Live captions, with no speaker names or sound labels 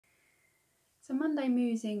So Monday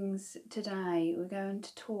Musings today, we're going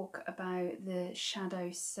to talk about the shadow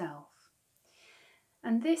self.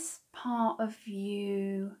 And this part of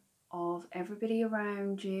you, of everybody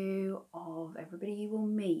around you, of everybody you will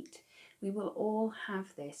meet, we will all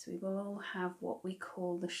have this. We will all have what we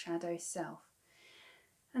call the shadow self.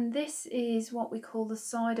 And this is what we call the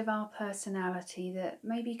side of our personality that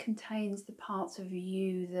maybe contains the parts of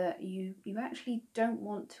you that you actually don't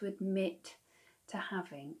want to admit to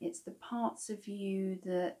having. It's the parts of you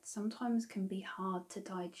that sometimes can be hard to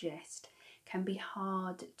digest, can be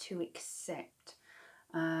hard to accept,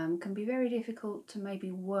 can be very difficult to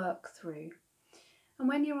maybe work through. And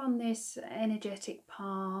when you're on this energetic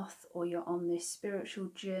path, or you're on this spiritual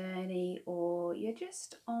journey, or you're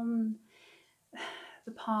just on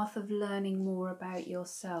the path of learning more about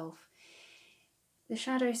yourself, the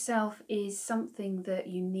shadow self is something that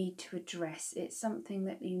you need to address. It's something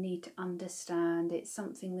that you need to understand. It's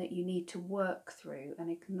something that you need to work through and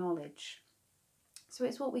acknowledge. So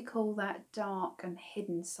it's what we call that dark and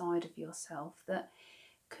hidden side of yourself that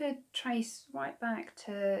could trace right back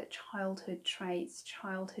to childhood traits,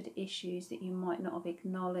 childhood issues that you might not have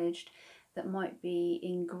acknowledged, that might be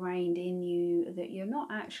ingrained in you that you're not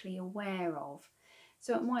actually aware of.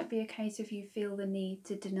 So it might be a case of you feel the need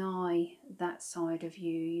to deny that side of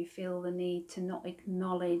you. You feel the need to not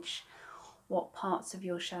acknowledge what parts of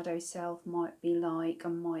your shadow self might be like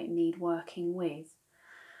and might need working with.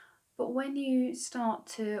 But when you start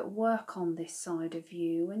to work on this side of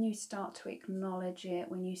you, when you start to acknowledge it,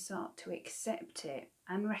 when you start to accept it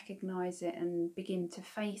and recognise it and begin to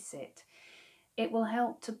face it, it will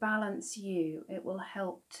help to balance you. It will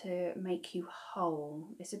help to make you whole.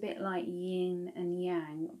 It's a bit like yin and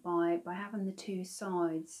yang. By having the two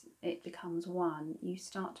sides, it becomes one. You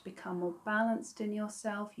start to become more balanced in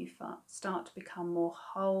yourself. You start to become more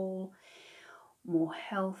whole, more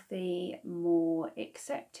healthy, more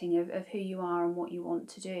accepting of who you are and what you want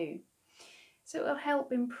to do. So it will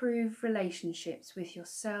help improve relationships with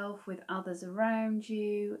yourself, with others around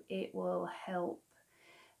you. It will help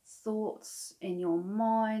thoughts in your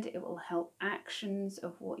mind, it will help actions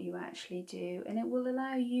of what you actually do, and it will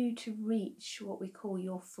allow you to reach what we call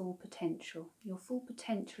your full potential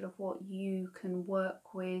of what you can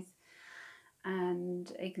work with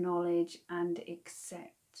and acknowledge and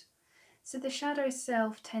accept. So the shadow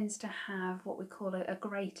self tends to have what we call a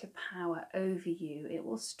greater power over you. It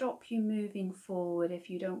will stop you moving forward if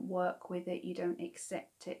you don't work with it, you don't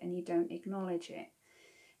accept it, and you don't acknowledge it.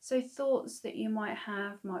 So thoughts that you might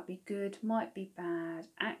have might be good, might be bad,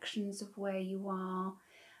 actions of where you are,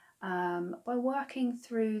 by working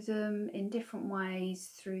through them in different ways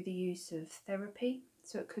through the use of therapy.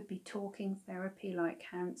 So it could be talking therapy like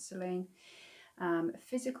counselling.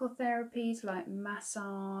 Physical therapies like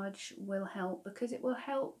massage will help, because it will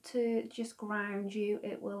help to just ground you.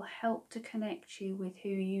 It will help to connect you with who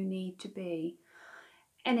you need to be.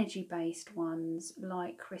 Energy-based ones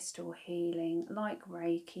like crystal healing, like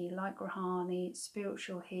Reiki, like Rahani,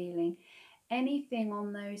 spiritual healing, anything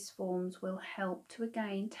on those forms will help to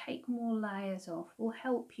again take more layers off, will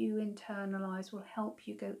help you internalize, will help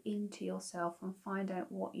you go into yourself and find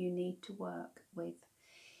out what you need to work with.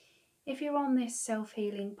 If you're on this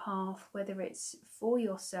self-healing path, whether it's for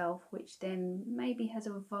yourself, which then maybe has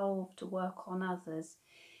evolved to work on others,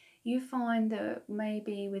 you find that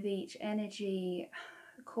maybe with each energy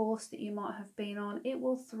course that you might have been on, it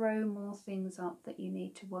will throw more things up that you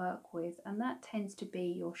need to work with, and that tends to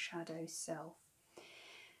be your shadow self.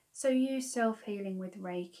 So use self-healing with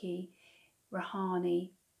Reiki,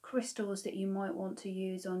 Rahani, crystals that you might want to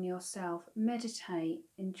use on yourself, meditate,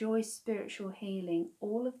 enjoy spiritual healing.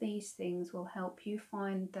 All of these things will help you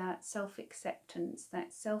find that self-acceptance,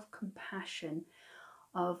 that self-compassion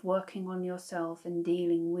of working on yourself and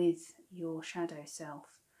dealing with your shadow self.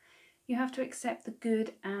 You have to accept the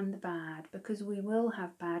good and the bad, because we will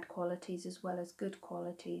have bad qualities as well as good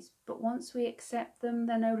qualities. But once we accept them,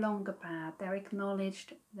 they're no longer bad. They're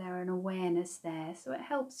acknowledged, they're an awareness there. So it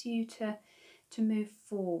helps you to move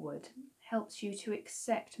forward, helps you to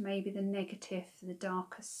accept maybe the negative, the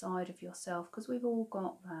darker side of yourself, because we've all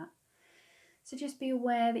got that. So just be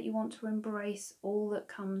aware that you want to embrace all that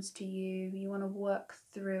comes to you. You want to work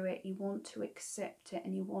through it, you want to accept it,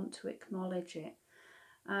 and you want to acknowledge it.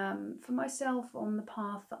 For myself, on the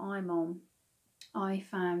path that I'm on, I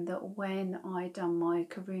found that when I done my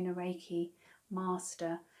Karuna Reiki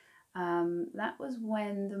Master, that was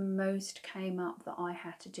when the most came up that I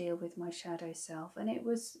had to deal with my shadow self, and it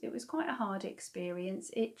was quite a hard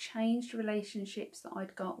experience. It changed relationships that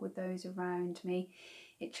I'd got with those around me.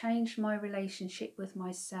 It changed my relationship with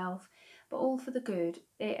myself. but all for the good.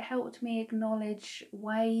 It helped me acknowledge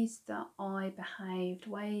ways that I behaved,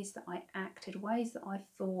 ways that I acted, ways that I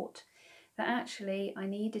thought, that actually I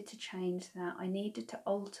needed to change that. I needed to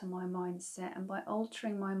alter my mindset, and by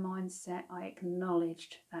altering my mindset, I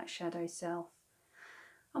acknowledged that shadow self.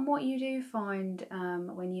 And what you do find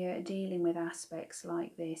when you're dealing with aspects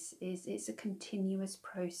like this is it's a continuous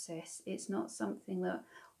process. It's not something that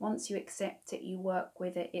once you accept it, you work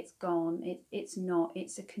with it, it's gone. It's not.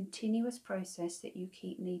 It's a continuous process that you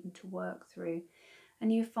keep needing to work through.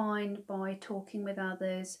 And you find by talking with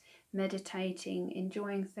others, meditating,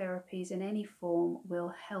 enjoying therapies in any form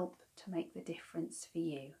will help to make the difference for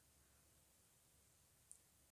you.